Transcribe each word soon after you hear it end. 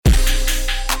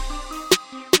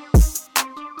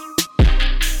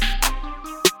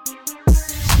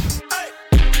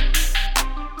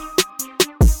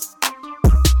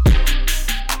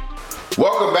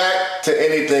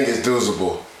is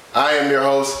Doozable. I am your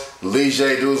host,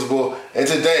 J. Doozable, and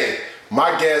today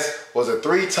my guest was a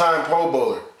 3-time Pro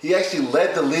Bowler. He actually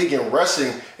led the league in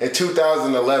rushing in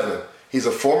 2011. He's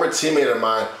a former teammate of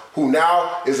mine who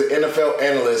now is an NFL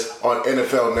analyst on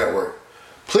NFL Network.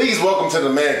 Please welcome to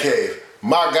the Man Cave,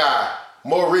 my guy,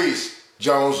 Maurice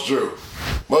Jones Drew.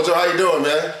 Mojo, how you doing,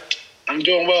 man? I'm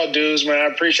doing well, dudes, man.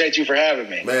 I appreciate you for having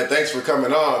me. Man, thanks for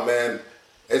coming on, man.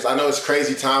 I know it's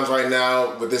crazy times right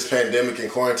now with this pandemic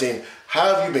and quarantine.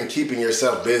 How have you been keeping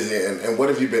yourself busy, and what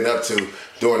have you been up to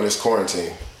during this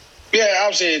quarantine? Yeah,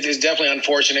 obviously it's definitely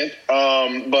unfortunate,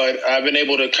 but I've been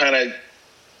able to kind of,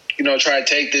 try to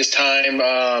take this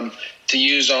time to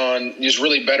use on just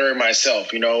really bettering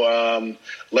myself,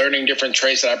 learning different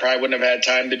traits that I probably wouldn't have had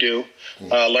time to do,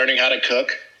 learning how to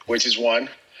cook, which is one,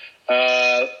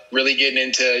 really getting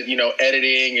into,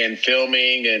 editing and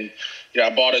filming, and I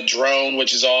bought a drone,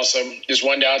 which is awesome. Just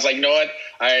one day I was like, you know what?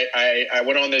 I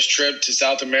went on this trip to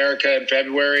South America in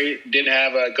February, didn't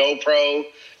have a GoPro,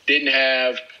 didn't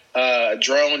have a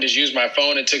drone, just used my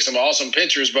phone and took some awesome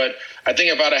pictures. But I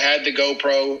think if I'd have had the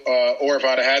GoPro or if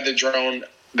I'd have had the drone,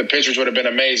 the pictures would have been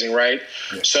amazing, right?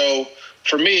 Yeah. So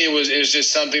for me, it was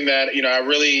just something that, I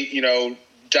really,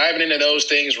 diving into those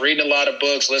things, reading a lot of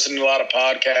books, listening to a lot of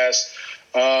podcasts,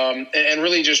 and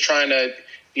really just trying to,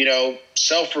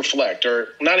 self-reflect, or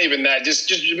not even that,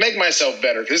 just make myself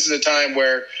better. This is a time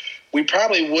where we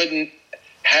probably wouldn't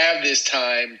have this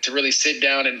time to really sit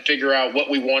down and figure out what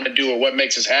we want to do or what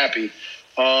makes us happy.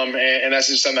 And that's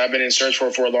just something I've been in search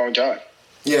for a long time.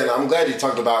 Yeah, and I'm glad you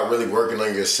talked about really working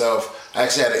on yourself. I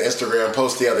actually had an Instagram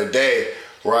post the other day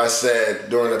where I said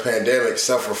during the pandemic,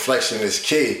 self-reflection is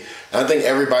key. And I think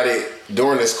everybody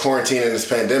during this quarantine and this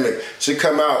pandemic should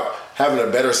come out having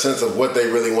a better sense of what they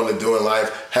really want to do in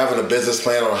life, having a business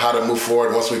plan on how to move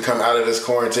forward once we come out of this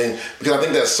quarantine, because I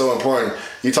think that's so important.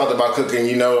 You talked about cooking.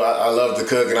 I love to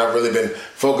cook, and I've really been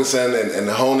focusing and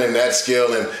honing that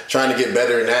skill and trying to get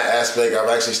better in that aspect. I've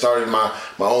actually started my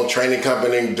own training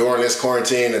company during this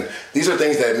quarantine, and these are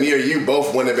things that me or you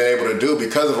both wouldn't have been able to do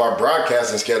because of our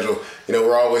broadcasting schedule.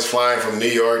 We're always flying from New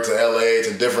York to LA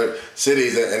to different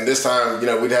cities, and this time,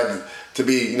 we'd have to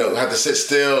be, have to sit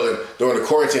still and during the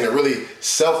quarantine and really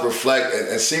self-reflect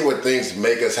and see what things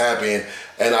make us happy.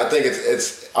 And I think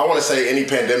it's I want to say any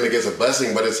pandemic is a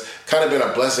blessing, but it's kind of been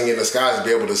a blessing in disguise to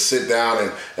be able to sit down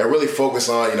and really focus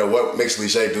on, what makes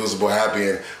J. Doozable happy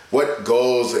and what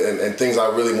goals and things I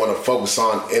really want to focus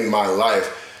on in my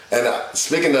life. And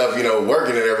speaking of,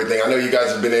 working and everything, I know you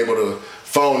guys have been able to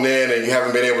phone in and you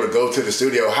haven't been able to go to the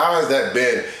studio. How has that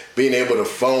been, being able to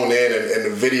phone in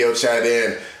and video chat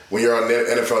in when you're on the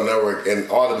NFL Network and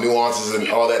all the nuances and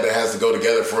all that has to go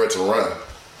together for it to run?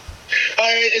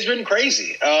 It's been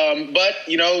crazy. But,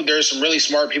 there's some really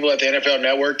smart people at the NFL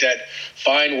Network that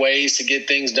find ways to get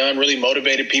things done, really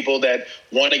motivated people that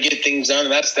want to get things done,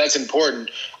 and that's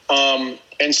important.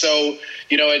 And so,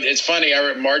 it's funny.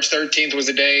 March 13th was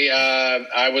the day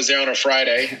I was there on a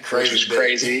Friday, which was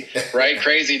crazy, right?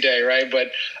 Crazy day, right?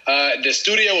 But the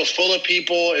studio was full of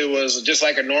people. It was just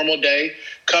like a normal day.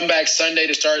 Come back Sunday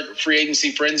to start free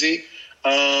agency frenzy.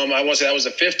 I want to say that was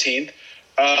the 15th.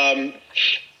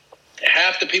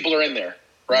 Half the people are in there,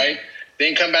 right? Mm-hmm.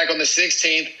 Then come back on the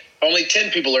 16th. Only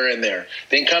 10 people are in there.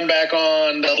 Then come back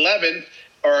on the 11th.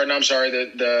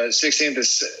 The 16th,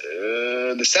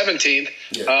 the 17th,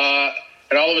 yeah.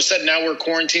 And all of a sudden now we're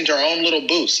quarantined to our own little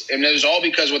booths. And it was all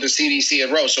because of what the CDC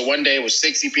had wrote. So one day it was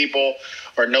 60 people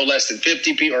or no less than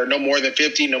 50 people or no more than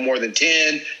 50, no more than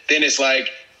 10. Then it's like,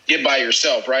 get by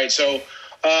yourself, right? So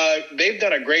they've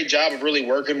done a great job of really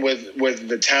working with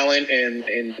the talent and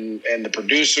the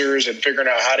producers and figuring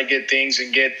out how to get things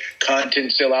and get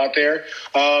content still out there.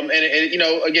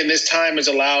 Again, this time has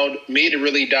allowed me to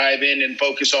really dive in and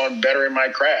focus on bettering my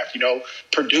craft,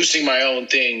 producing my own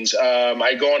things.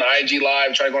 I go on IG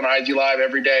Live, try to go on IG Live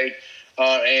every day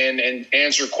and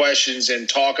answer questions and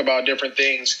talk about different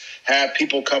things, have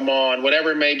people come on,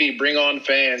 whatever it may be, bring on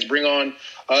fans, bring on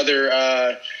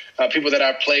other people that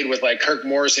I've played with, like Kirk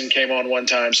Morrison came on one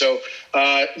time. So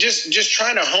just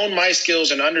trying to hone my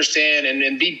skills and understand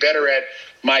and be better at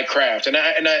my craft. And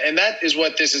that is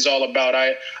what this is all about.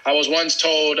 I was once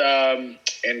told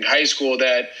in high school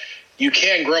that you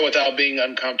can't grow without being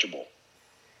uncomfortable,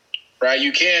 right?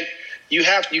 You can't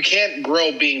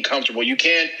grow being comfortable. You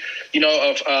can't,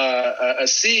 a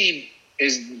seed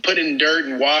is put in dirt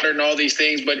and water and all these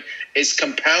things, but it's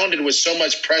compounded with so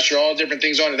much pressure, all different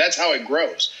things on it. That's how it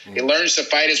grows. Mm-hmm. It learns to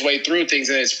fight its way through things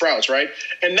and it sprouts, right?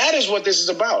 And that is what this is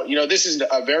about. This is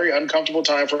a very uncomfortable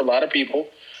time for a lot of people.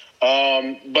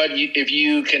 But if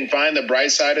you can find the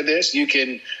bright side of this, you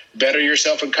can better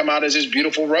yourself and come out as this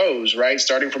beautiful rose, right?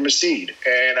 Starting from a seed.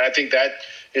 And I think that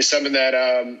is something that,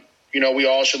 we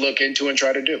all should look into and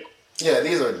try to do. Yeah,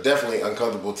 these are definitely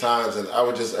uncomfortable times. And I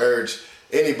would just urge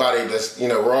anybody that's,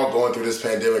 we're all going through this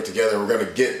pandemic together. We're going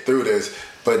to get through this.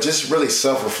 But just really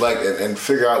self-reflect and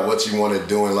figure out what you want to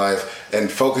do in life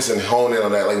and focus and hone in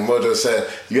on that. Like Mojo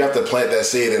said, you have to plant that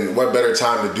seed. And what better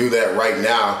time to do that right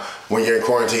now when you're in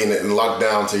quarantine and locked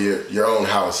down to your own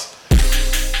house.